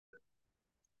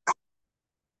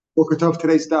Boker Tov,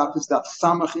 today's daf is daf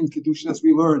Samach in Kiddushin, as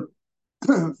we learned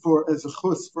for as a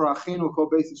chus for Achenu Kol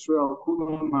Beis Yisrael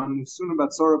Kulam Hanusunim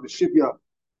Batzara B'Shivya,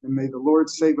 and may the Lord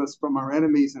save us from our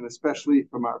enemies and especially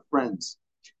from our friends.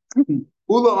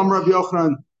 Ula Amar Rabbi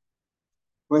Yochanan.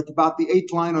 We're at about the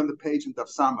 8th line on the page in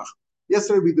daf Samach.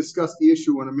 Yesterday we discussed the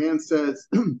issue when a man says,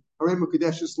 "Harei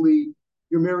Mukadeshes Li,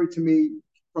 you're married to me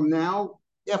from now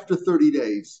after 30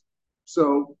 days."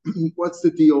 So what's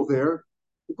the deal there?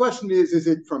 The question is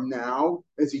it from now?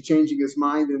 Is he changing his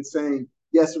mind and saying,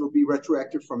 yes, it'll be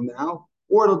retroactive from now,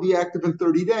 or it'll be active in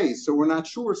 30 days? So we're not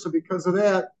sure. So because of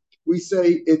that, we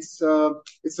say it's a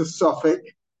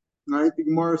suffix, right? The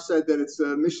Gemara said that it's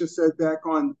a Mishnah said back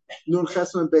on Nun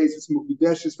Chesman basis,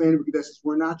 Mukadeshes, Vein Mukadeshes.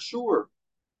 We're not sure.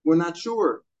 We're not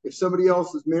sure if somebody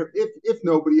else is married, if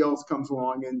nobody else comes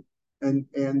along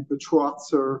and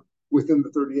betroths her within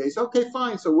the 30 days. Okay,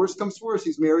 fine. So worst comes to worst,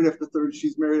 she's married after 30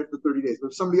 days. But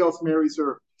if somebody else marries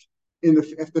her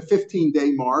at the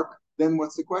 15-day mark, then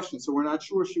what's the question? So we're not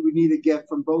sure. She would need a get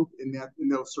from both in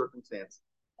those circumstances.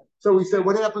 So we said,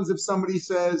 what happens if somebody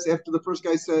says, after the first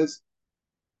guy says,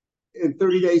 in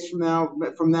 30 days from now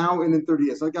and in 30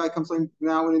 days. Another guy comes along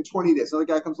now and in 20 days. Another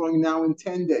guy comes along now in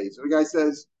 10 days. Another guy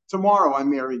says, tomorrow I'm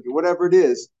marrying you. Whatever it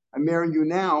is, I'm marrying you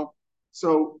now.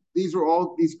 So these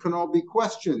can all be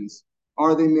questions.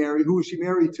 Are they married? Who is she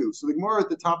married to? So the Gemara at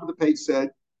the top of the page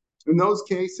said, in those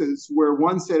cases where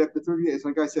one said after 30 days,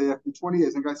 another guy said after 20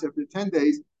 days, another guy said after 10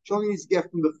 days, she only needs to get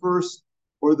from the first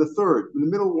or the third. In the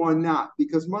middle one, not.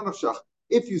 Because Manashach,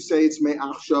 if you say it's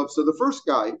Me'achshav, so the first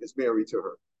guy is married to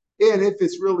her. And if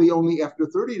it's really only after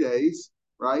 30 days,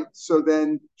 right, so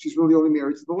then she's really only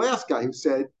married to the last guy who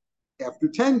said after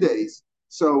 10 daes.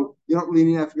 So you don't really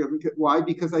need to have to give. Why?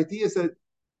 Because the idea is that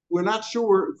we're not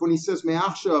sure if when he says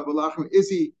me'achshav,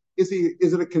 is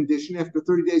it a condition after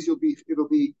 30 days it'll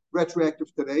be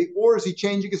retroactive today, or is he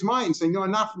changing his mind saying no,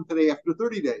 not from today, after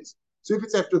 30 days? So if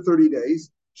it's after 30 days,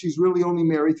 she's really only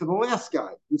married to the last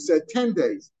guy who said 10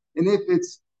 days, and if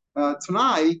it's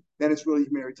tonight, then it's really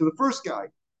married to the first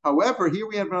guy. However, here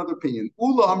we have another opinion.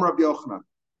 Ula Amar Rabbi Yochanan,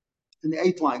 in the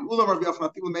 8th line. Ula Amar Rabbi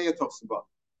Yochanan.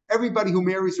 Everybody who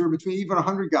marries her between even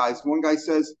 100 guys. One guy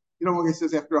says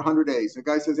after 100 days. A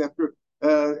guy says after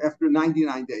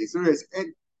 99 days. There is,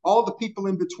 and all the people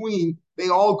in between, they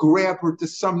all grab her to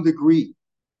some degree.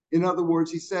 In other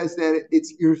words, he says that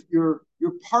it's you're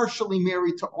partially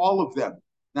married to all of them.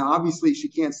 Now, obviously, she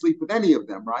can't sleep with any of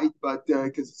them, right? But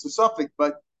because it's a suffix,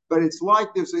 but it's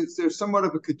like there's somewhat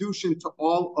of a קידושין to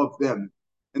all of them.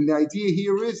 And the idea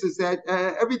here is that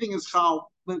everything is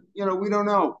chal, but we don't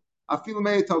know.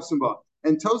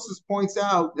 And Tosfos points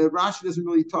out that Rashi doesn't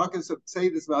really say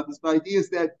this about this, but the idea is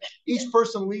that each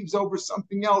person leaves over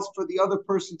something else for the other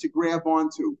person to grab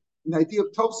onto. And the idea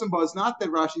of Tosfos is not that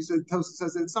Rashi says, Tosfos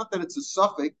says that it's not that it's a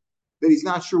suffix, that he's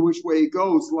not sure which way it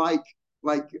goes, like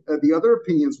the other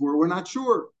opinions were. We're not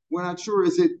sure. We're not sure.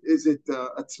 Is it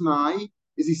a t'nai?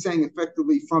 Is he saying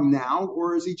effectively from now,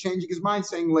 or is he changing his mind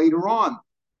saying later on?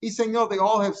 He's saying no, they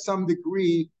all have some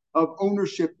degree of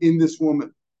ownership in this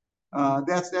woman.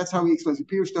 That's how he explains it.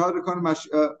 It's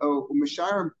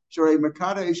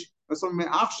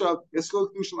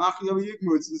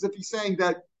as if he's saying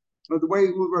that the way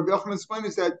Rabbi Yochanan explained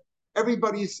is that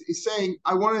everybody is saying,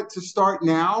 I want it to start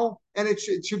now, and it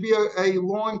should be a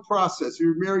long process.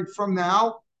 You're married from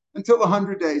now until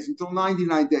 100 days, until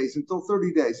 99 days, until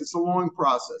 30 days. It's a long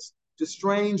process. It's a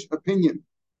strange opinion.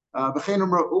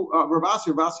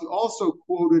 Ravasi also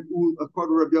quoted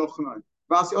Rabbi Yochanan.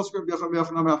 Ravasi also quoted Rabbi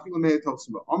Yochanan.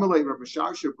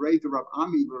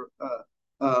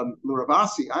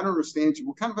 I don't understand you.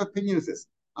 What kind of opinion is this?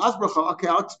 Okay,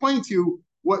 I'll explain to you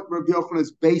what Rabbi Yochanan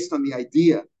is based on the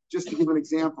idea. Just to give an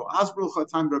example.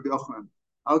 Time Rabbi Yochanan.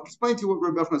 I'll explain to you what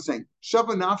Rabbi Yochanan is saying.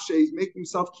 Shava nafshe is making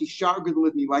himself kishar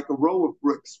gedlivni, like a row of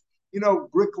bricks.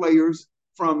 Bricklayers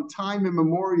from time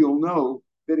immemorial know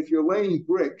that if you're laying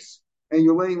bricks and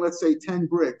you're laying, let's say, 10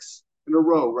 bricks in a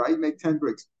row, right? Make 10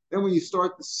 bricks. Then when you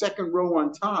start the second row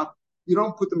on top, you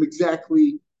don't put them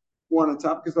exactly one on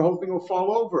top because the whole thing will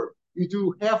fall over. You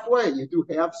do halfway. You do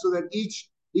half so that each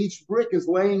brick is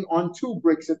laying on 2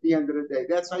 bricks at the end of the day.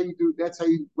 That's how you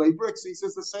lay bricks. So he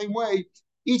says the same way.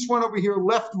 Each one over here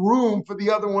left room for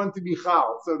the other one to be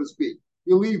chal, so to speak.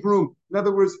 You leave room. In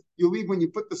other words, you leave when you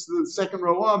put the second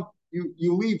row on,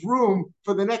 you leave room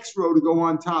for the next row to go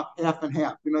on top, half and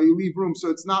half. You leave room,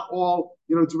 so it's not all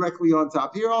directly on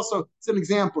top. Here also, it's an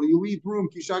example. You leave room.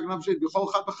 Each one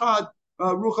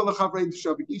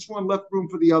left room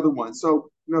for the other one. So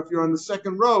if you're on the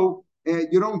second row, and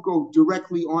you don't go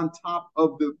directly on top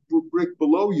of the brick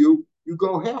below you, you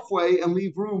go halfway and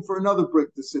leave room for another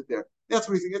brick to sit there. That's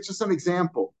what he's saying. It's just an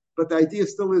example. But the idea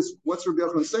still is, what's Rabbi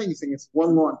Yochanan saying? He's saying it's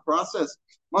one long process.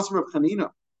 Masr of Chanina,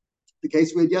 the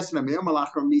case we had yesterday, Me'er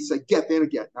Malach Misa, get then a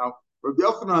get. Now, Rabbi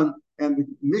Yochanan and the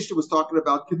Mishnah was talking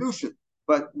about Kiddushin,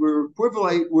 but we're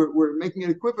making it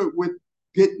equivalent with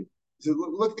Gittin. So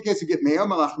look at the case of get Me'er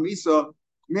Malach Misa.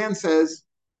 Man says,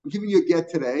 I'm giving you a get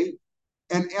today,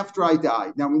 and after I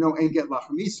die. Now we know ain't get lach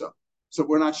misa, so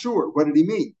we're not sure. What did he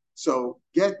mean? So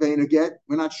get vein a get,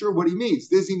 we're not sure what he means.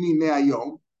 Does he mean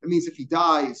me'ayom? It means if he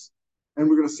dies, and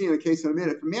we're going to see in a case in a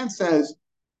minute. If a man says,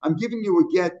 I'm giving you a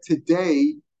get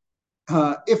today,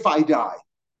 if I die.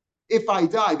 If I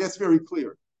die, that's very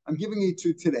clear. I'm giving it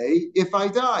to today. If I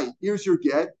die, here's your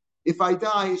get. If I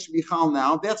die, it should be chal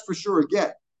now. That's for sure a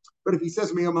get. But if he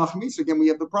says me'ayom lachmis, again we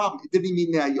have the problem. Did he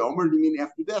mean me'ayom or did he mean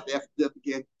after death? After death,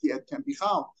 the get can be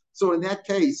chal. So in that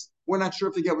case, we're not sure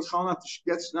if the get was chal. If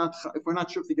we're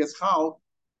not sure if the get's chal,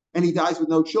 and he dies with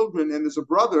no children, and there's a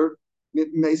brother,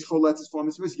 can't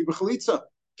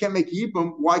make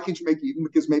yibum. Why can't you make yibum?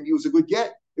 Because maybe it was a good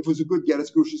get. If it was a good get,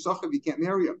 it's grusha sachav. You can't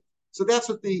marry him. So that's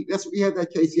what we had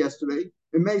that case yesterday.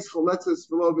 Rebbe says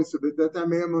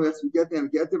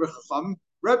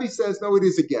no, it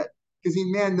is a get because the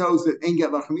man knows that ain't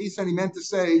get lachamisa, and he meant to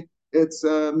say it's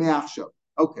me'achshav.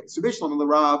 Okay, so Bishlam the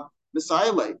Rav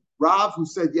Messiah Rav who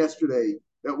said yesterday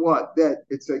that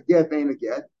it's a get ain't a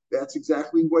get. That's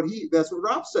exactly that's what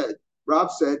Rav said. Rav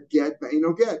said get ain't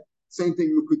no get. Same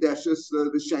thing with Kudeshus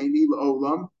the Shani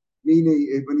Olam.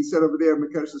 Meaning when he said over there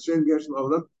Mekadosh Shani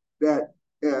Olam that.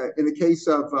 In the case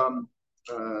of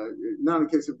not in the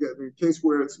case of in the case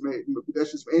where it's made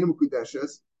mukudeshes ve'enim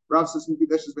mukudeshes, Rav says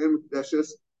mukudeshes ve'enim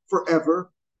mukudeshes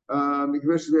forever.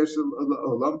 Mekudeshes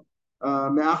olam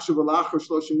me'achshav alachar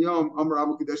shloshim yom amar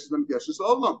mukudeshes mukudeshes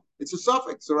olam. It's a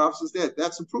suffix. So Rav says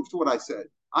that's a proof to what I said.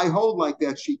 I hold like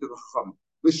that sheet of the Chacham.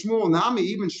 The Shmuel Nami,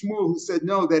 even Shmuel who said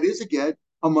no, that is a get.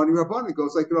 Hamani Rabbanan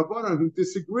goes like the Rabbanan who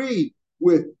disagree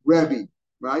with Rebbe,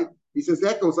 right? He says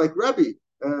that goes like Rebbe.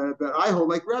 That I hold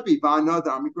like Rebbe. I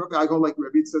go like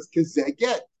Rebbe. It says kazeh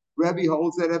get. Rebbe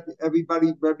holds that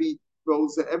everybody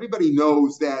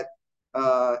knows that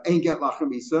ain't get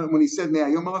lachamisa. And when he said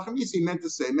me'ayom lachamisa, he meant to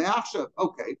say me'achshav.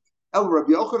 Okay. El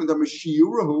Rabbi Yochanan the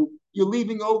Mashiurahu. You're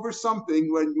leaving over something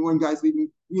when guys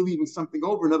you're leaving something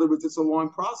over. In other words, it's a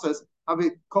long process. I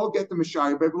mean, call get the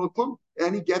Mashayah.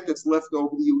 Any get that's left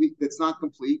over that's not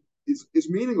complete is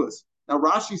meaningless. Now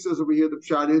Rashi says over here the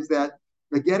pshat is that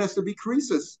the get has to be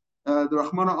krisis. The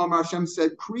Rahmana Amar Hashem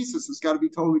said krisis has got to be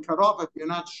totally cut off. If you're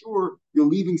not sure, you're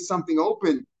leaving something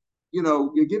open.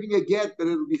 You're giving a get, but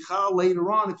it'll be chal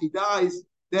later on. If he dies,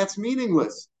 that's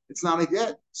meaningless. It's not a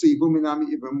get. So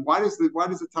why does the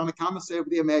Tanakama say over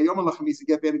there me'ayom lachamisa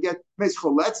get better get? Meis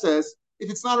Cholet says if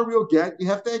it's not a real get, you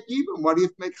have to have yibum. Why do you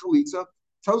have to make chalitza?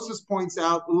 Tosas points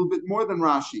out a little bit more than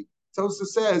Rashi. Tosas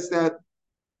says that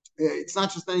it's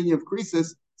not just any of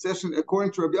krisis.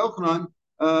 According to Rabbi Yochanan,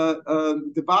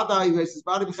 the Badai versus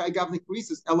Badai B'chai Gavni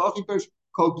Krisis Elochim Perish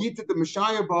Kol Gita the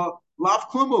Mashayah Ba Lav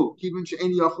Klumu Kivin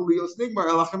She'eni Yachalios Nigmar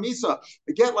Elachamisa.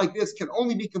 A get like this can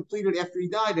only be completed after he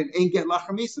died and ain't get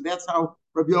Lachamisa. That's how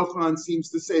Rabbi Yochanan seems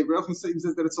to say. Rabbi Yochanan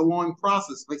says that it's a long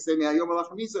process. If I say Me'ayom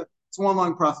Lachamisa, it's one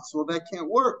long process. Well, that can't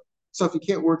work. So if it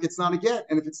can't work, it's not a get.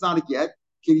 And if it's not a get,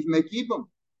 can you make yibum?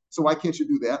 So why can't you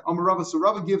do that? Amarava. So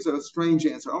Rava gives a strange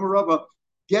answer. Amarava.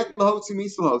 Get lahotzi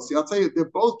misalhotzi. I'll tell you, they're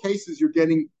both cases you're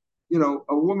getting,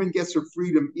 a woman gets her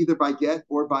freedom either by get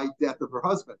or by death of her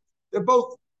husband. They're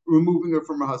both removing her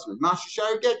from her husband.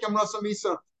 Mashashayr get gamrasa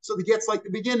misa. So the get's like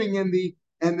the beginning and the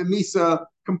misa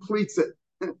completes it.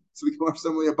 So we come up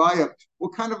somebody abaya.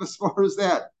 What kind of a svar is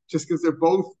that? Just because they're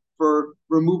both for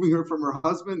removing her from her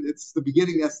husband, it's the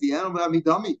beginning, that's the end. I mean,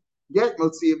 dummy. Get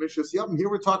motzi mishas yibum. Here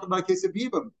we're talking about a case of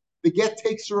yibum. The get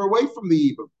takes her away from the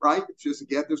yibum, right? If she's a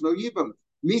get, there's no yibum.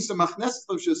 Misa machnes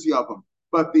l'shus yavam,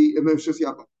 but the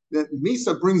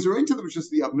Misa brings her into the l'shus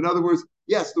yavam. In other words,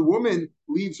 yes, the woman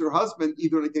leaves her husband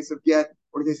either in the case of get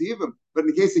or in the case of yibum. But in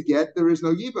the case of get, there is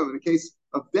no yibum. In the case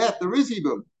of death, there is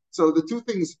yibum. So the two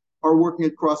things are working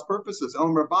at cross purposes. El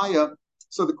Rabaya.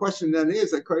 So the question then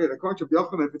is, according to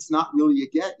Yochanan, if it's not really a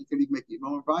get, you can even make yibum.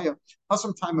 El Rabaya.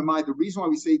 Hasam time in mind. The reason why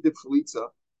we say div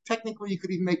chalitza, technically you could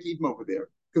even make yibum over there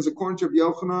because according to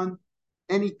Yochanan,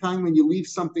 anytime when you leave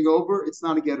something over, it's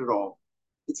not a get at all.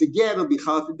 It's a get, it'll be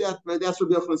chal for death, but that's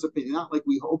Rabbi Yochanan's opinion. Not like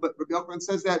we hope, but Rabbi Yochanan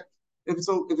says that if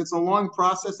it's a long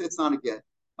process, it's not a get.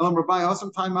 The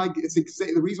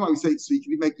reason why we say so you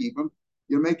can make yibum,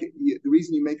 the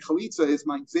reason you make chalitza is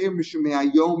im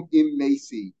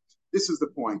mesi. This is the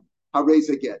point. How raise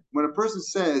a get. When a person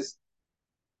says,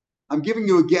 I'm giving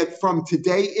you a get from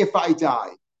today if I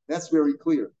die, that's very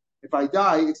clear. If I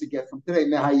die, it's a get from today.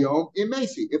 Mehayom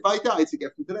imesi. If I die, it's a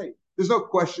get from today. There's no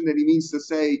question that he means to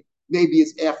say maybe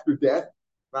it's after death,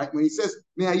 right? When he says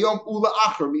mehayom ula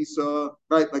acher misa,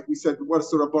 right? Like we said, what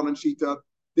is the Rabbanan Shita?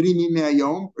 Did he mean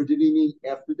mehayom or did he mean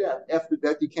after death? After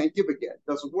death, you can't give a get. It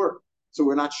doesn't work. So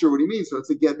we're not sure what he means. So it's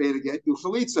a get, beta get, do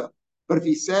chalitza. But if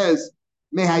he says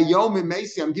mehayom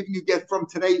imesi, I'm giving you get from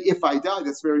today if I die,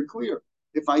 that's very clear.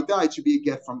 If I die, it should be a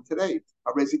get from today.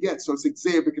 I'll raise a get. So it's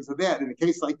exer because of that. In a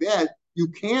case like that, you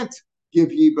can't give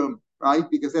yibam, right?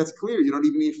 Because that's clear. You don't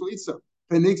even need chalitza.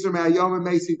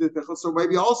 So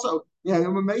maybe also,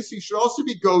 Yom Macy should also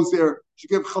be goes there. Should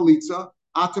give chalitza.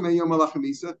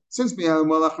 Since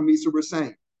we're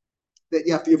saying that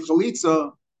you have to give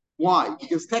chalitza, why?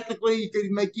 Because technically you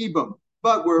could make yibam,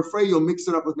 but we're afraid you'll mix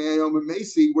it up with Yom and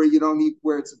Macy where you don't need,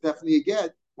 where it's definitely a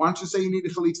get. Why don't you say you need a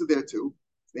chalitza there too?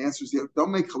 The answer is,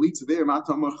 don't make chalitza there. Once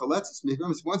you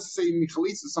say you need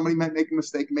chalitza, somebody might make a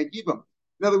mistake and make yibam.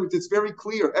 In other words, it's very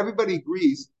clear. Everybody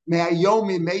agrees. Me'ayom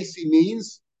imesi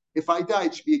means if I die,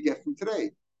 it should be a get from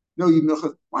today. No,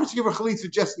 why don't you give her chalitza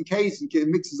just in case and it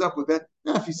mixes up with that?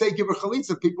 No, if you say give her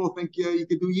chalitza, people think you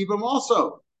could do yibam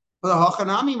also. So in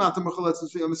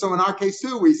our case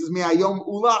too, where he says me'ayom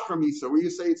ulach ramisa, where you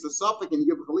say it's a suffix and you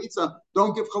give her chalitza,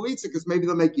 don't give chalitza because maybe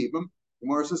they'll make yibam.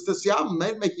 Gemara says it's only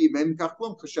a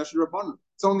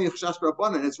chashash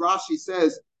rabbanan. As Rashi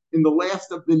says in the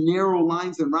last of the narrow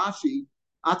lines in Rashi,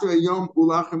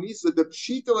 the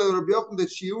pshita Rabbi Yochanan that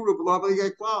shiur of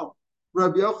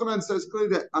Rabbi Yochanan says clearly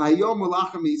that ayom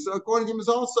ulachamisa, according to him, is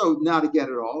also not a get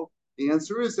at all. The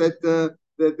answer is that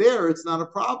that there it's not a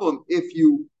problem if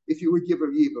you would give a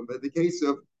yibam. But in the case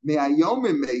of me'ayom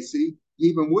and mesi,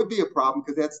 yibam would be a problem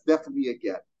because that's definitely a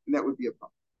get, and that would be a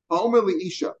problem.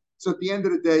 Isha. So at the end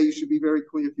of the day, you should be very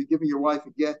clear. If you're giving your wife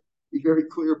a get, be very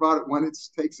clear about it when it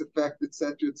takes effect,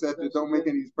 etc., etc. Don't make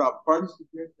any of these problems. Pardon?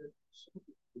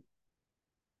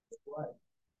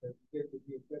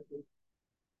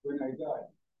 When I die.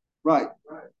 Right.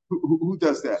 Who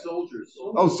does that? Soldiers.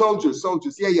 Oh, soldiers.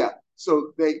 Yeah.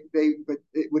 So but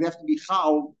it would have to be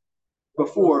chal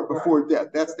before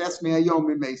death. That's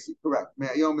me'ayom and mesi. Correct.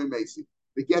 Me'ayom and mesi.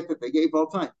 The get that they gave all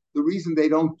the time. The reason they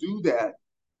don't do that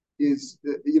is,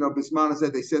 Bismana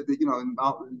said, they said that,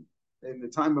 in the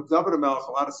time of David HaMelech,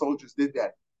 a lot of soldiers did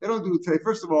that. They don't do it today.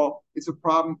 First of all, it's a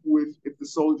problem if the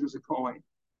soldiers are Kohen,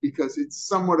 because it's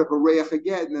somewhat of a reach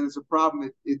again, and then it's a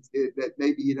problem that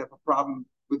maybe he'd have a problem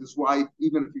with his wife,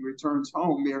 even if he returns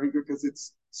home marrying her, because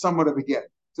it's somewhat of a get.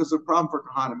 So it's a problem for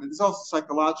Kohanim. And there's also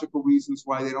psychological reasons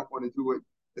why they don't want to do it,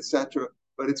 etc.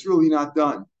 But it's really not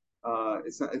done.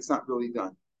 It's not really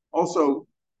done. Also,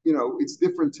 it's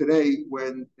different today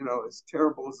when, as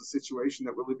terrible as the situation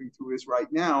that we're living through is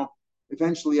right now,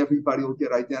 eventually everybody will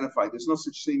get identified. There's no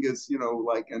such thing as,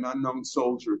 like an unknown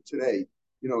soldier today,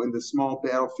 in the small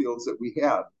battlefields that we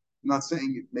have. I'm not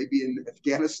saying maybe in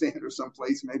Afghanistan or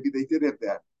someplace, maybe they did have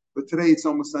that. But today it's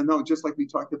almost unknown, just like we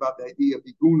talked about the idea of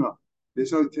Iguna.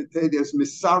 Today there's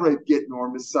Misarev get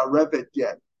nor Misarevet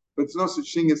get. But there's no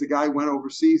such thing as a guy went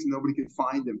overseas and nobody could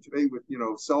find him. Today with,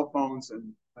 cell phones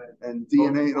and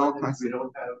DNA and all kinds of. We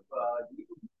don't have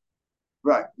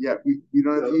right. Yeah, we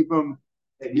don't have Yibam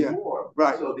anymore. Yeah,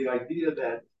 right. So the idea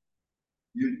that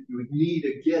you need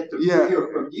a get to free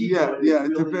her from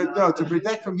Yibam. To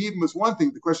protect from Yibam is one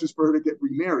thing. The question is for her to get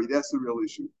remarried. That's the real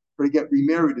issue. For her to get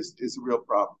remarried is a real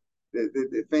problem.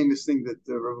 The famous thing that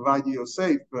Rav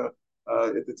Yosef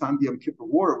at the time of the Yom Kippur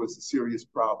War was a serious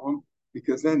problem,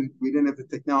 because then we didn't have the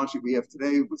technology we have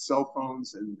today with cell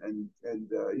phones and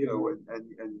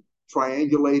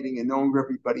triangulating and knowing where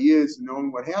everybody is and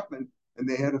knowing what happened, and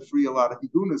they had to free a lot of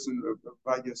higunas, and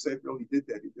Rav Yosef really did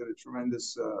that. He did a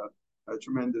tremendous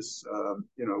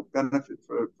benefit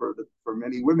for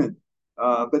many women.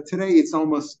 But today it's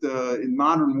almost in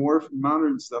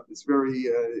modern stuff. It's very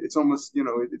it's almost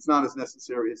it's not as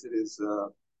necessary as it is.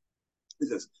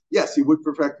 Yes, you would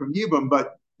perfect from Yibam,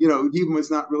 but Yibam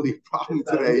is not really a problem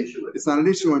today. It's not an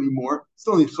issue anymore.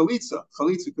 Still need chalitza.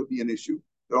 Chalitza could be an issue.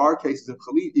 There are cases of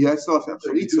chalitza. Yeah, I still have to have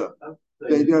chalitza.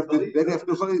 They'd have to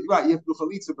right. You have to do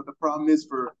chalitza, but the problem is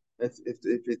if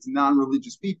it's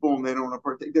non-religious people and they don't want to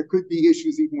partake, there could be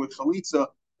issues even with chalitza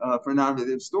for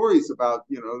non-religious. Stories about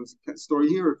there's a story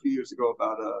here a few years ago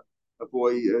about a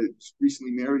boy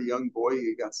recently married, a young boy.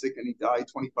 He got sick and he died,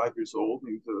 25 years old.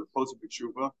 He was a close of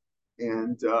tshuva.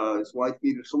 And his wife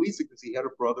needed chalitza because he had a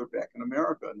brother back in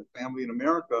America, and the family in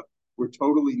America were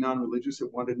totally non-religious.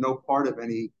 It wanted no part of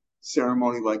any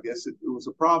ceremony like this. It was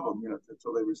a problem,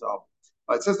 until they resolved.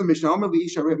 It says the Mishnah,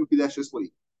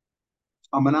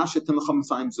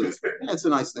 that's a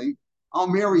nice thing. I'll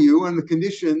marry you on the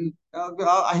condition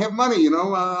I have money.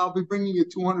 I'll be bringing you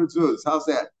 200 zuz. How's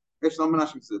that? Okay,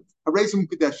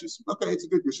 it's a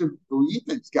good condition.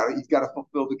 He's got to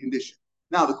fulfill the condition.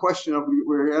 Now the question of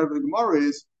where the Gemara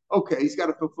is, okay, he's got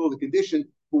to fulfill the condition,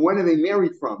 but when are they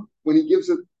married from? When he gives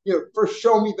it, first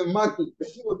show me the money, then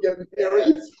he will get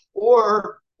married,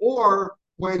 or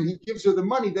when he gives her the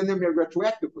money, then they're married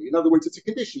retroactively. In other words, it's a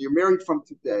condition. You're married from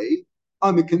today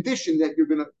on the condition that you're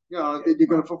gonna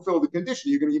fulfill the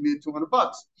condition. You're gonna give me the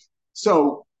 $200.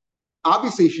 So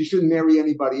obviously she shouldn't marry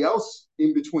anybody else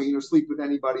in between or sleep with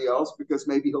anybody else because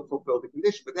maybe he'll fulfill the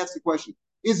condition. But that's the question.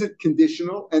 Is it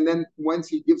conditional? And then once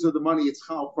he gives her the money, it's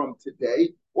chal from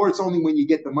today, or it's only when you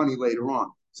get the money later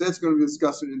on? So that's going to be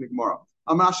discussed in the Gemara.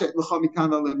 He says,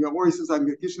 I'm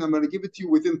going to give it to you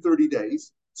within 30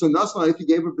 days. So Nasla, if he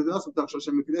gave it,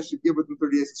 if you give it within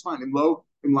 30 days, it's fine. In Lab,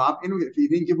 if he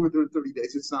didn't give it within 30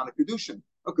 days, it's not a Kiddushin.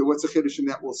 Okay, what's the Kiddushin?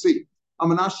 That we'll see. The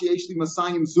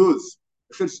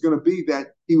chiddush is going to be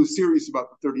that he was serious about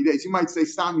the 30 days. You might say,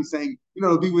 Stam, saying,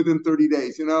 it'll be within 30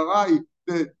 days.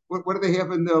 What do they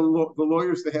have in the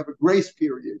lawyers? They have a grace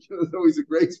period. There's always a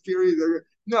grace period.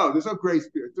 No, there's no grace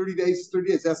period. 30 days, 30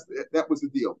 days. That was the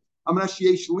deal. He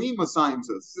says,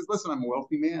 listen, I'm a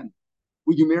wealthy man.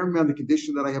 Will you marry me on the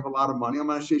condition that I have a lot of money?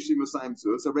 That's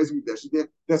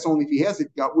only if he has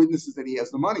it. Got witnesses that he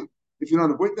has the money. If you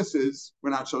don't have witnesses, we're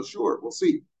not so sure. We'll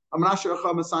see. On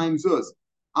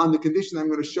the condition I'm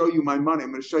going to show you my money.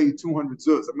 I'm going to show you 200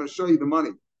 zuz. I'm going to show you the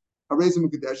money. We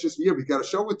got to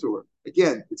show it to her.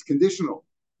 Again, it's conditional.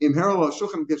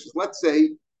 Let's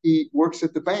say he works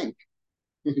at the bank.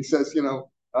 He says,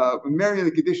 I'm marrying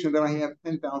the condition that I have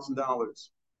 $10,000.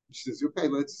 She says, okay,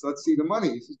 let's see the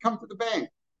money. He says, come to the bank.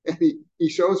 And he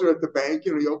shows her at the bank, he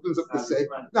opens up the safe.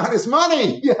 Not his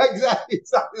money. Yeah, exactly.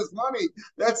 It's not his money.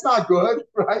 That's not good,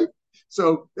 right?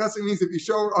 So that's what it means if you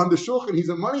show on the shulchan, he's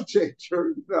a money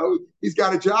changer. He's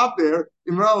got a job there.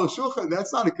 In Maral shulchan,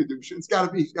 that's not a kedushin. He's got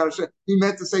to show. He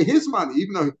meant to say his money,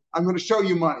 even though I'm going to show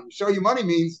you money. Show you money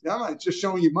means it's just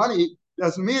showing you money.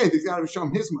 Doesn't mean anything. He's got to show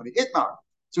him his money. Itmar.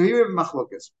 So here we have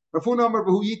machlokas.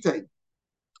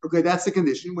 Okay, that's the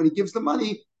condition. When he gives the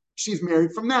money, she's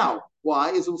married from now.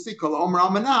 Why? As we'll see, Kol Omer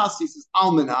Almanas. He says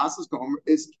Almanas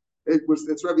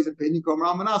it's Rebbe's opinion.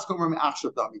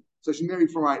 So she's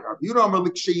married from right now.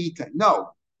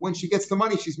 No, when she gets the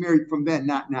money, she's married from then,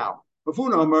 not now. It's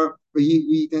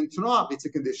a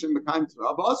condition.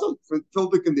 Also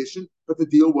fulfilled the condition, but the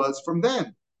deal was from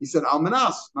then. He said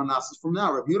Almanas. Manas is from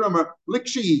now.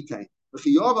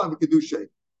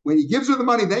 When he gives her the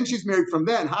money, then she's married from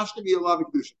then.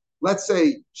 Let's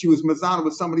say she was mazana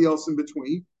with somebody else in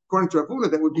between. According to Rav Huna,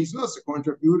 that would be znus. According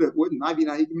to Rav Yehuda, it wouldn't.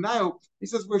 He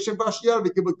says, a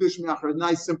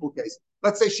nice, simple case.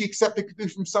 Let's say she accepted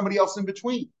kedushin from somebody else in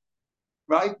between.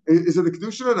 Right? Is it a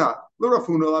kedushin or not? Rav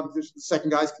Huna, the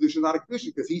second guy's kedushin is not a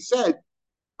kedushin because he said,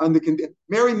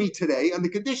 marry me today on the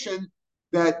condition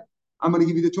that I'm going to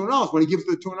give you the $200. When he gives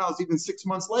the $200, even 6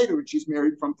 months later, and she's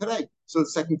married from today. So the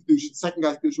second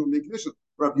guy's kedushin will be a kedushin.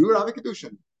 Rav Yehuda have a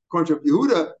kedushin. According to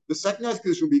Yehuda, the second guy's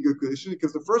condition would be a good condition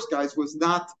because the first guy's was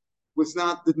not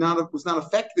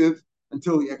effective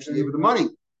until he actually gave her the money.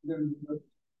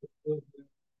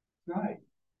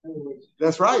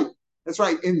 That's right. That's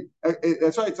right. And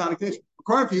that's right. It's not a condition.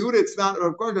 According to Yehuda, it's not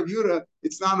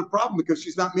a problem because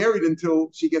she's not married until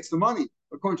she gets the money.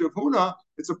 According to Huna,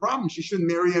 it's a problem. She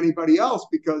shouldn't marry anybody else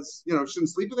because she shouldn't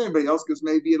sleep with anybody else because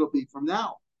maybe it'll be from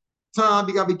now.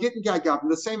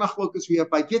 The same achlokas we have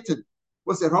by Gittin.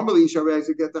 What's that?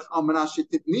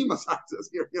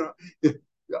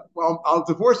 Well, I'll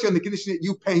divorce you on the condition that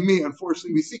you pay me.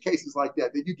 Unfortunately, we see cases like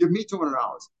that you give me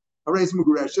 $200.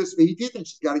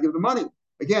 She's got to give the money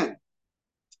again.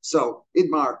 So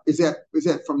Idmar, is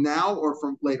that from now or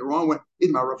from later on? When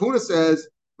Idmar Rav Huna says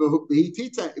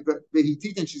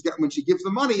she's got when she gives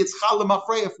the money, it's chalam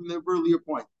from the earlier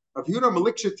point. Rav Huna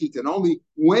maliksha titan only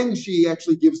when she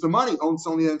actually gives the money.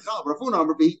 Only then chal. Rav Huna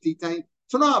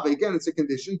again, it's a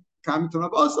condition.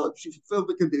 Also, she fulfilled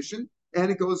the condition,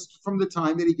 and it goes from the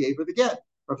time that he gave her the get.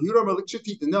 No,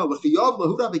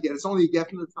 it's only a get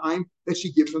from the time that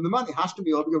she gives him the money.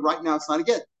 Right now, it's not a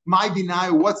get. My binai,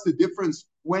 what's the difference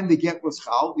when the get was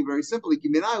chal? It'll be very simple. Let's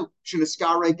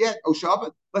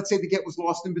say the get was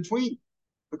lost in between.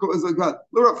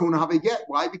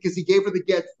 Why? Because he gave her the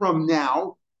get from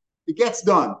now. The get's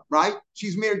done, right?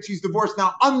 She's married, she's divorced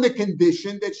now on the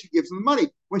condition that she gives him the money.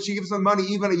 When she gives him the money,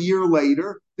 even a year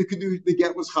later, the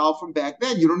get was chal from back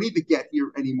then. You don't need the get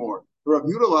here anymore.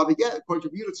 According to Rav Yehuda,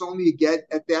 it's only a get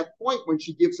at that point when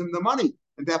she gives him the money.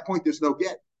 At that point, there's no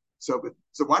get. So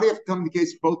why do you have to come in the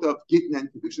case both of Gittin and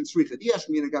Kiddushin?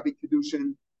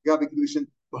 Gabi Kiddushin.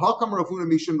 Because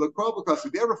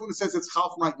if Rav Huna says it's chal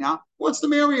from right now, wants to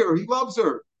marry her. He loves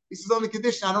her. He says, on the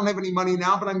condition, I don't have any money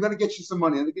now, but I'm going to get you some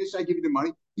money. On the condition, I give you the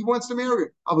money. He wants to marry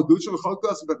her. But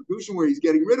Kiddushin, where he's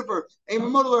getting rid of her.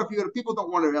 If people don't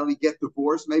want to really get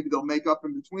divorced, maybe they'll make up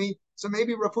in between. So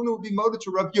maybe Rav Huna would be moted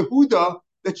to Rav Yehuda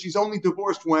that she's only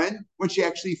divorced when she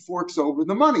actually forks over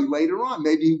the money later on.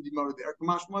 Maybe he would be moted there.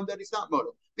 Kamash one that he's not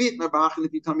moted.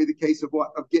 If you tell me the case of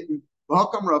getting you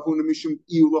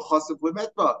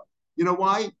know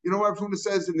why? You know what Rav Huna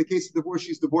says in the case of divorce,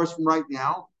 she's divorced from right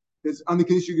now. Because on the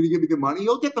condition you're going to give me the money,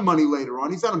 he'll get the money later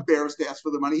on. He's not embarrassed to ask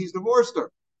for the money. He's divorced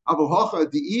her. But in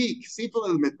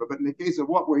the case of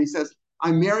where he says,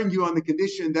 I'm marrying you on the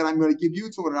condition that I'm going to give you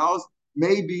 $200,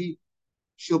 maybe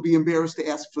she'll be embarrassed to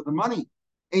ask for the money.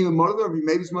 Maybe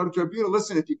he's motive to Rabbi.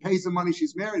 Listen, if he pays the money,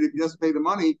 she's married. If he doesn't pay the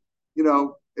money,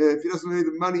 if he doesn't pay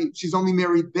the money, she's only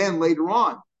married then later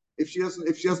on. If she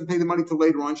doesn't pay the money till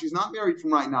later on, she's not married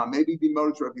from right now. Maybe be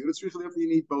motive to Rabbi. That's really therefore you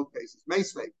need both cases.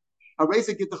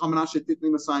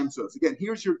 Again,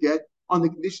 here's your get on the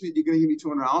condition that you're going to give me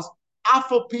 $200.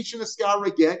 Afal Pishin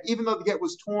Askara get, even though the get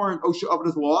was torn, Osha Abed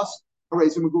is lost.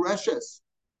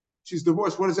 She's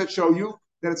divorced. What does that show you?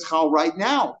 That it's chal right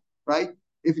now, right?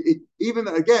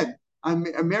 I'm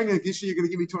marrying the condition you're going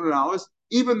to give me $200,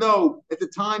 even though at the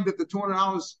time that the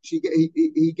 $200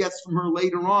 he gets from her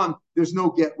later on, there's no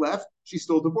get left. She's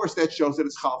still divorced. That shows that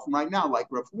it's chal from right now, like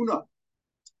Rav Huna.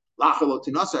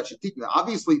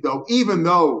 Obviously, though, even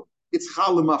though it's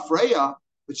chal mafreya,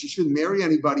 but she shouldn't marry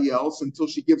anybody else until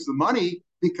she gives the money,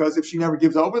 because if she never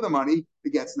gives over the money,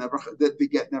 the get never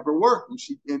worked,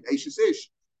 and Ashish Ish.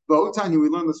 Tanya, we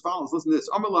learn as follows. Listen to this.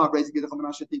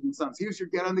 Here's your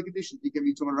get on the condition. You give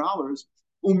me $200.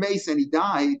 Umes, and he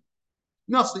died.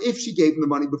 No, so if she gave him the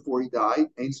money before he died,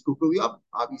 ain't skukali up.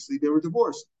 Obviously, they were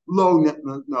divorced. No.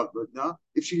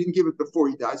 If she didn't give it before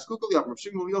he died, skukali up. Rav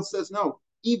Shimon Gamliel says no.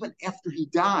 Even after he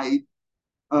died,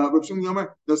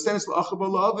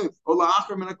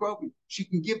 she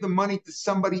can give the money to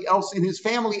somebody else in his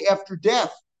family after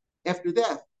death.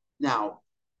 Now,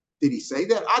 did he say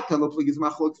that? I said,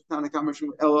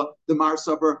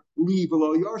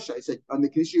 on the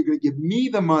condition you're going to give me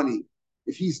the money.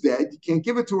 If he's dead, you can't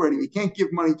give it to her anyway. You can't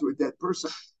give money to a dead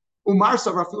person. No,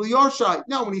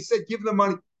 when he said give the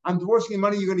money, I'm divorcing the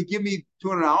money, you're going to give me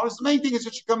 $200. The main thing is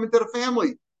that you come into the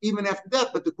family, even after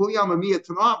death. But the Kuliyama Miya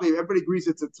Tanah, everybody agrees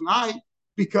it's a Tanai,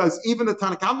 because even the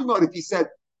Tanakh mode, if he said,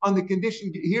 on the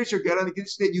condition, here's your get, on the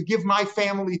condition that you give my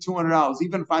family $200,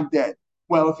 even if I'm dead.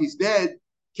 Well, if he's dead,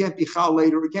 can't be chal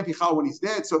later. It can't be chal when he's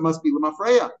dead, so it must be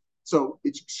lemafreya. So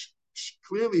it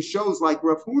clearly shows, like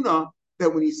Rav Huna,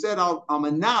 that when he said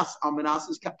almanas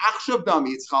is ka'achshav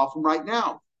dami, it's chal from right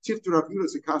now. Tiftu Rav Yehuda,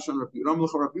 it's a kash on Rav Yehuda.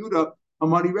 Amlecha Rav Yehuda,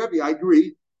 Amani Rebbe. I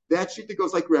agree. That shita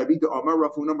goes like Rebbe. The Omar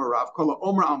Rav Huna Marav Kala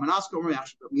Omer almanas Omer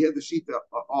achshav. We have the shita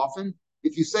often.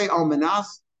 If you say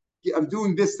almanas, I'm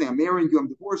doing this thing. I'm marrying you. I'm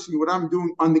divorcing you. What I'm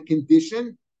doing on the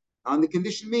condition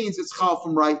means it's chal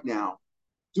from right now.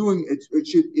 It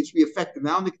should be effective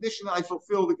now in the condition that I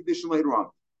fulfill the condition later on.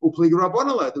 The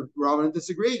Rabbanan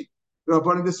disagree. I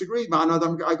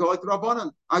go like the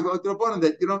Rabbanan.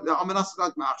 That the Amanas is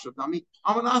not ma'achshav.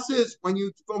 Amanas is when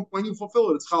you fulfill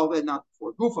it. It's chal then, not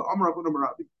before. Gufa Amar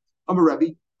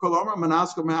Rebbe. Kol Amar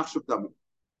Amanas go ma'achshav dami.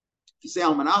 If you say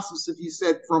Amanas, if you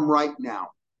said from right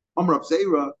now. Amar Rav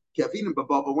Zera Kevin and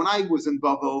Babel. When I was in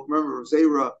Babel, remember Rav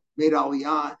Zera made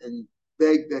Aliyah and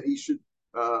begged that he should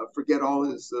forget all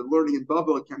his learning in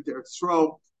Babel. It came to Eretz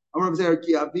Yisrael. When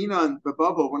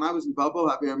I was in Babel,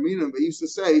 they used to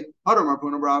say, this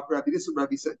is what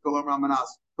Rabbi said, the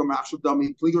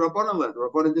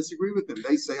Rabbanan disagree with him.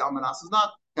 They say Almanas is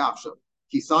not Kavshav.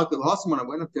 When I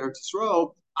went up to Eretz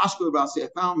Yisrael, I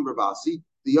found Rabasi,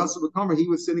 the Yosef Kamer, he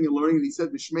was sitting and learning, and he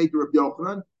said, Rabbi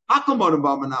Yochanan,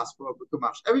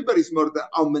 everybody's motive that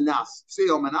Almanas. Say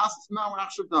Almanas, it's not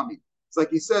Ma'achshav Dami. It's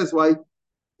like he says, like,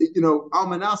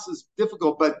 Almanas is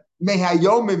difficult, but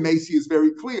Mehayom and Mesi is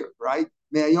very clear, right?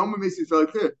 Mehayom and Mesi is very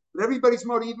clear. But everybody's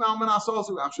motive, even Almanas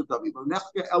also Achshav Dami.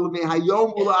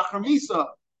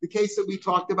 The case that we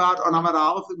talked about on Amar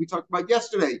Aleph that we talked about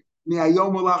yesterday.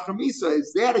 Mehayom Ulachar Misa,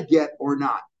 is that a get or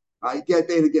not? Get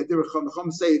there to get there.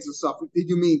 Chum say it's a suffix. Did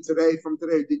you mean today, from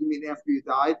today? Did you mean after you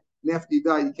died? And after you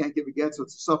die, you can't give a get, so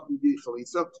it's a suffix.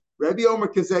 Rabbi Omer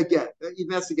Kazeh get.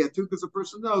 Even has to get too, because the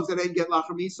person knows that ain't get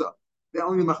Lachar Misa. They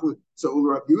only so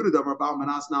Rav Yehuda about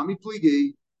Manas Nami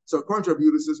Pligi. So according to Rav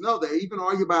Yehuda says no. They even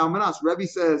argue by Almanas. Rebbe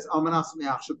says Almanas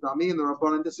me'achshav dami, and the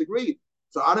Rabbanan disagreed.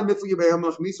 So Adam Nifligi by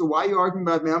Almanas Misa. Why are you arguing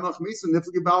about Almanas Misa and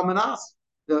Nifligi by Almanas?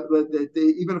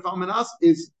 Even if Almanas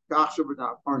is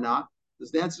ka'achshav or not,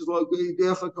 the answer is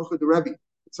the Rebbe.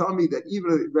 tell me that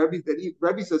even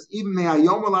Rebbe says even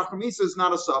mehayom lachamisa is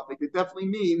not a suffix. It definitely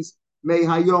means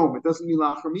mehayom. It doesn't mean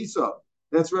lachamisa.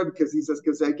 That's Rebbe because he says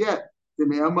because I get the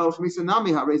mehayom lachamisa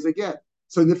nami harez I get.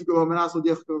 So so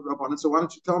why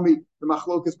don't you tell me the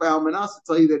machlokas by Almanas to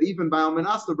tell you that even by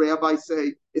Almanas the rabbis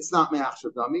say it's not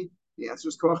me'achshav dami? The answer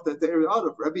is koch that they're out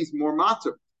of. Rebbe's more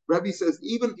matter. Rebbe says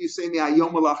even if you say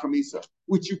me'ayom lachamisa,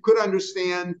 which you could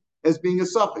understand as being a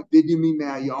suffix, did you mean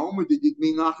me'ayom or did you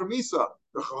mean lachamisa?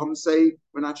 The Chacham say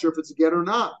we're not sure if it's a get or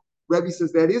not. Rebbe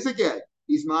says that is a get.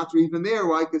 He's matter even there.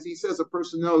 Why? Because he says a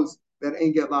person knows that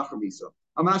ain't get lachamisa.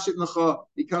 A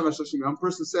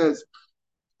person says,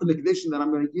 on the condition that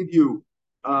I'm going to give you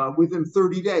within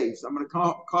 30 days. I'm going to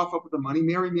cough up with the money,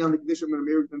 marry me on the condition I'm going to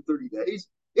marry within 30 days.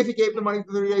 If he gave the money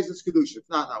for 30 days, it's קידושין. If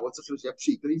not, what's the first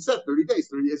sheet? He said 30 days,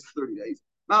 30 days is 30 days.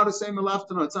 Now the same left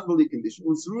to know, it's not really a condition.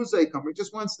 When Zeruzah comes, he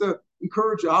just wants to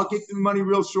encourage you. I'll get the money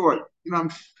real short.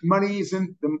 Money is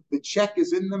in, the check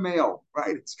is in the mail,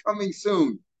 right? It's coming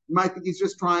soon. You might think he's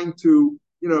just trying to,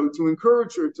 to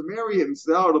encourage her to marry him.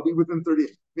 So, it'll be within 30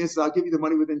 days. He says, I'll give you the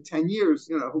money within 10 years.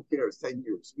 Who cares? 10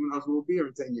 years. Who knows what will be here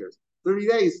in 10 years? 30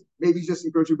 days, maybe he's just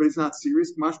encouraging, but he's not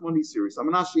serious. Mashmon, he's serious. I'm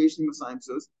not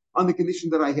says on the condition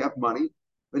that I have money.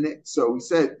 So he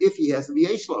said, if he has the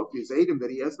Yeshlo, if he's Adam that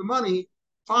he has the money,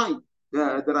 fine.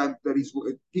 That he's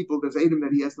people there's Adam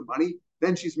that he has the money,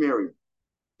 then she's married.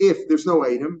 If there's no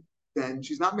Adam, then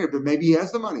she's not married. But maybe he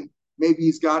has the money. Maybe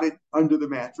he's got it under the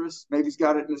mattress. Maybe he's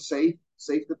got it in a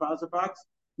safe deposit box.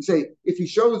 You say, if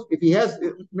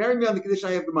marry me on the condition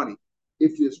I have the money.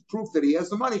 If there's proof that he has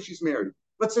the money, she's married.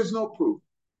 But there's no proof.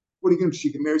 What are you going to do?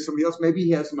 She can marry somebody else. Maybe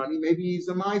he has money. Maybe he's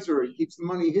a miser. He keeps the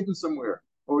money hidden somewhere.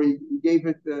 Or he gave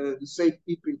it the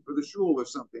safekeeping for the shul or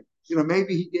something.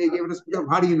 Maybe he gave it as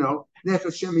how do you know?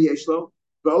 Nefesh Shemi Yeshlo.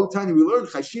 The old time we learned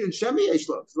Chashir and Shemi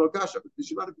Yeshlo.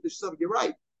 You're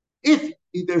right. If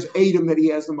there's Adam that he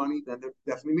has the money, then they're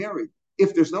definitely married.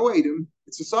 If there's no Adam,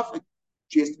 it's a suffix.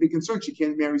 She has to be concerned. She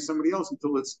can't marry somebody else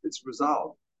until it's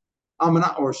resolved.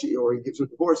 Or he gives her a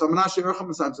divorce. I'm going to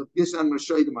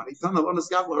show you the money.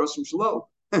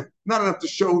 Not enough to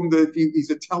show him that if he's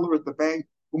a teller at the bank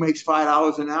who makes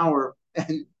 $5 an hour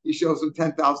and he shows him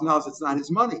 $10,000, it's not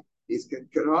his money. It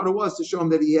was to show him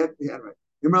that he had right.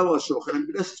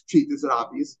 This cheat is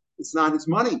obvious. It's not his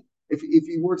money. If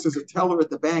he works as a teller at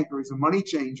the bank or he's a money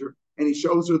changer and he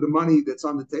shows her the money that's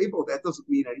on the table, that doesn't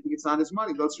mean anything. It's not his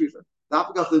money.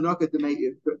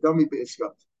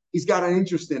 He's got an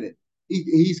interest in it.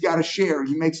 He's got a share.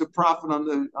 He makes a profit on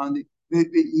the.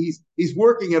 He's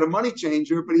working at a money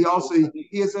changer, but he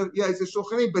has a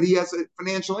shulchanim, but he has a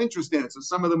financial interest in it. So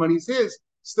some of the money is his.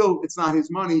 Still, it's not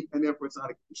his money, and therefore it's not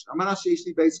a condition.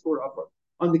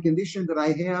 On the condition that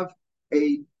I have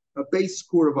a base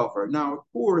score of offer. Now, a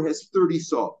core has 30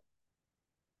 saw.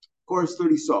 Core has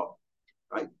 30 saw,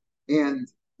 right? And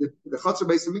the Chatzar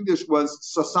Beis HaMikdash was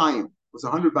sasayim, was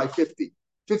 100 by 50.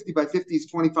 50 by 50 is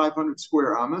 2,500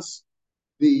 square amas.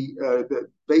 The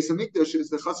Beis HaMikdash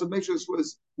the Chatzar Beis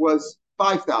HaMikdash was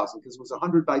 5,000 because it was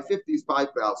 100 by 50 is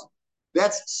 5,000.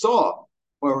 That's saw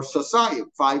or sasayim,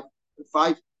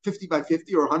 50 by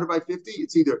 50 or 100 by 50.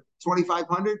 It's either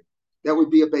 2,500. That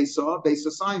would be a base saw. Base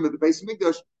sasayim of the Beis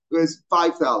HaMikdash was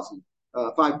 5,000.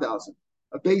 5,000.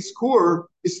 A base core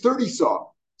is 30 saw,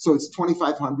 so it's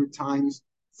 2,500 times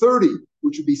 30,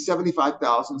 which would be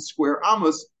 75,000 square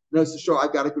amos. That's to show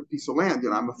I've got a good piece of land.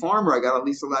 I'm a farmer. I got at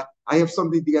least a lot. I have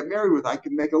something to get married with. I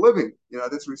can make a living.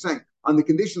 That's what he's saying. On the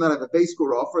condition that I have a base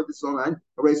core offer, this land,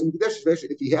 I raise him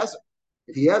if he has it.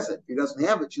 If he has it, if he doesn't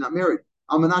have it, she's not married.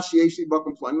 Let's say he says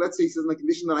on the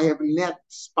condition that I have a net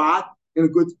spot in a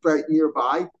good right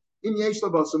nearby. If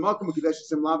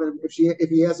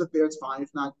he has it there, it's fine. If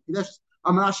not,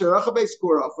 I'm going to base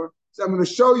core offer. So I'm going to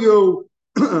show you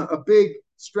a big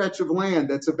stretch of land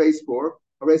that's a base core.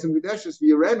 He's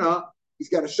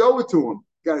got to show it to him.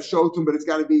 But it's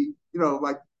got to be,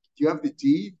 like, do you have the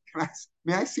deed?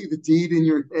 May I see the deed in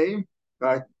your name?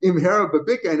 If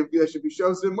he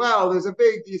shows him, well, do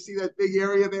you see that big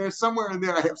area there? Somewhere in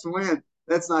there, I have some land.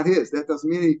 That's not his. That doesn't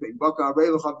mean anything. That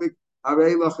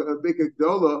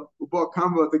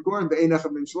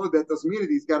doesn't mean it.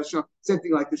 He's got to show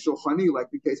something like the Shulchani,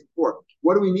 like the case before.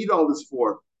 What do we need all this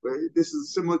for? This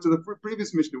is similar to the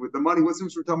previous Mishnah with the money. What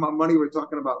since we're talking about money, we're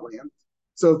talking about land.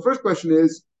 So the first question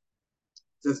is,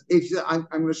 I'm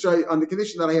going to show you on the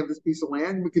condition that I have this piece of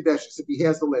land, Mikadeshis, if he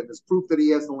has the land, there's proof that he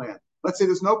has the land. Let's say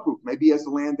there's no proof. Maybe he has the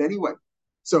land anyway.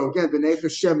 So again, the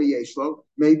Nefesh Shemi Yeshlo,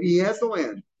 maybe he has the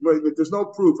land, but there's no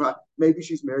proof. Maybe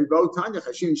she's married. Again,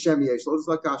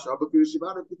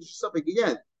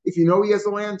 if you know he has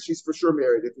the land, she's for sure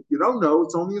married. If you don't know,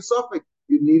 it's only a suffix.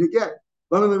 You need a get.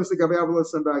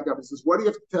 says, what do you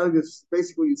have to tell you? This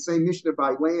basically the same Mishnah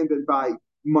by land and by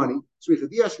money.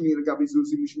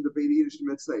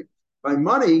 By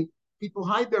money, people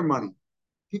hide their money.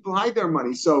 People hide their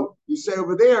money. So you say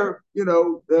over there,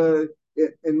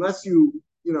 unless you,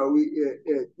 if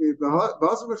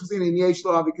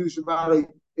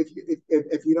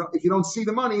you don't see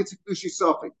the money, it's a קידושין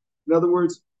סופק. In other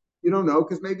words, you don't know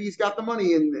because maybe he's got the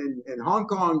money in Hong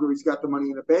Kong or he's got the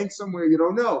money in a bank somewhere. You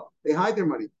don't know. They hide their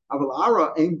money. By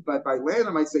land,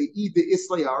 I might say,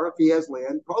 if he has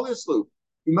land,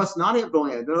 he must not have the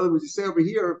land. In other words, you say over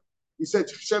here, you said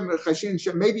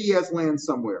maybe he has land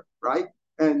somewhere, right?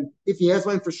 And if he has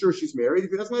land, for sure she's married.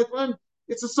 If he doesn't have land,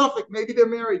 it's a suffix. Maybe they're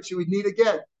married. She would need a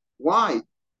get. Why?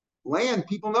 Land,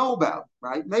 people know about,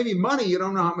 right? Maybe money, you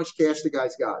don't know how much cash the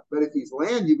guy's got. But if he's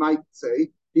land, you might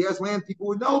say, he has land, people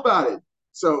would know about it.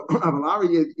 So, if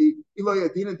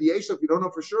you don't know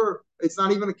for sure, it's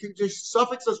not even a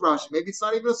suffix, says Rashi. Maybe it's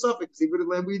not even a suffix. Even the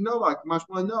land we know, like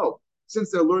Mashma know. Since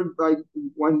they're learned by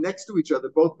one next to each other,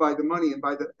 both by the money and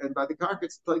by the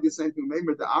carcass, tell you the same thing.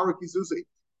 Remember the Arakizuzi,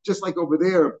 just like over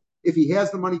there, if he has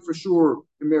the money for sure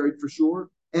and married for sure,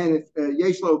 and if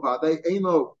Yeshlo Vade,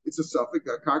 Ainlo, it's a suffix.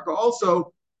 Karka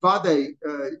also, Vade,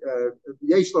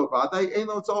 Yeshlo Vade,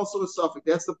 Ainlo, it's also a suffix.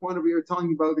 That's the point of here telling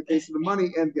you about the case of the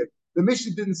money and gift. The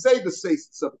Mishnah didn't say the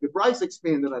suffix. The Bryce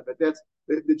expanded on that. That's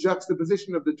the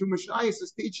juxtaposition of the two Mishnayos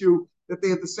teach you that they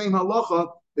have the same halacha,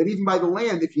 that even by the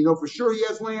land, if you know for sure he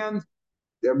has land,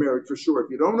 they're married for sure. If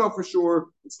you don't know for sure,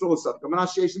 it's still a suffix.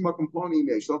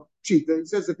 It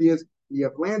says if you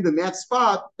have land in that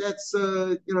spot, that's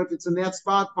if it's in that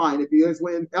spot, fine. If he has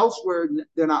land elsewhere,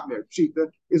 they're not married.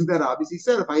 Pshita, isn't that obvious? He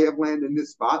said if I have land in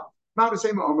this spot, not the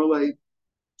same Omerle.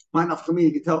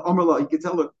 You can tell Omerla, you can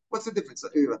tell her, what's the difference?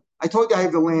 I told you I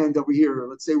have the land over here.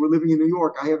 Let's say we're living in New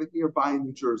York. I have it nearby in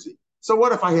New Jersey. So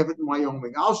what if I have it in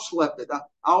Wyoming? I'll schlep it.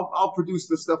 I'll produce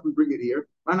the stuff and bring it here.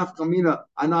 I'll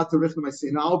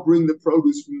bring the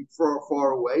produce from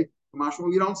far away.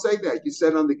 You don't say that. You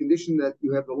said on the condition that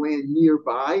you have the land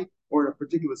nearby or in a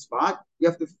particular spot, you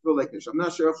have to fulfill that condition. I'm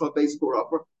not sure if I'm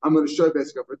going to show you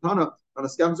basically for Tana on a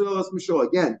scam.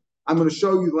 Again, I'm going to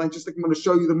show you the land, just like I'm going to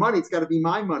show you the money. It's got to be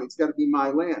my money. It's got to be my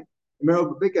land.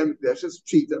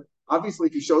 Obviously,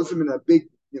 if he shows him in a big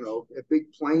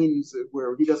plains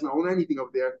where he doesn't own anything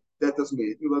over there, that doesn't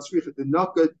mean it.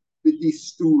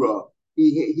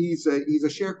 He's a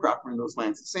sharecropper in those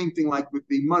lands. The same thing like with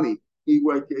the money. He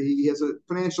has a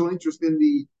financial interest in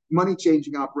the money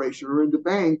changing operation or in the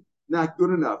bank. Not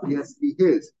good enough. He has to be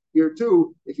his. Here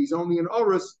too, if he's only an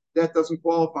Oris, that doesn't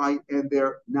qualify, and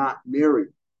they're not married.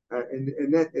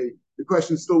 And that the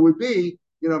question still would be,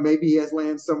 maybe he has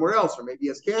land somewhere else, or maybe he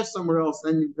has cash somewhere else.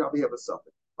 Then you probably have a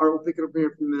suffix. All right, we'll pick it up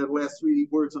here from the last 3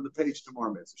 words on the page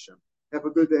tomorrow, Mr. Shem. Have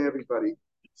a good day, everybody.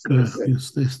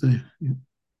 Stay. Yeah.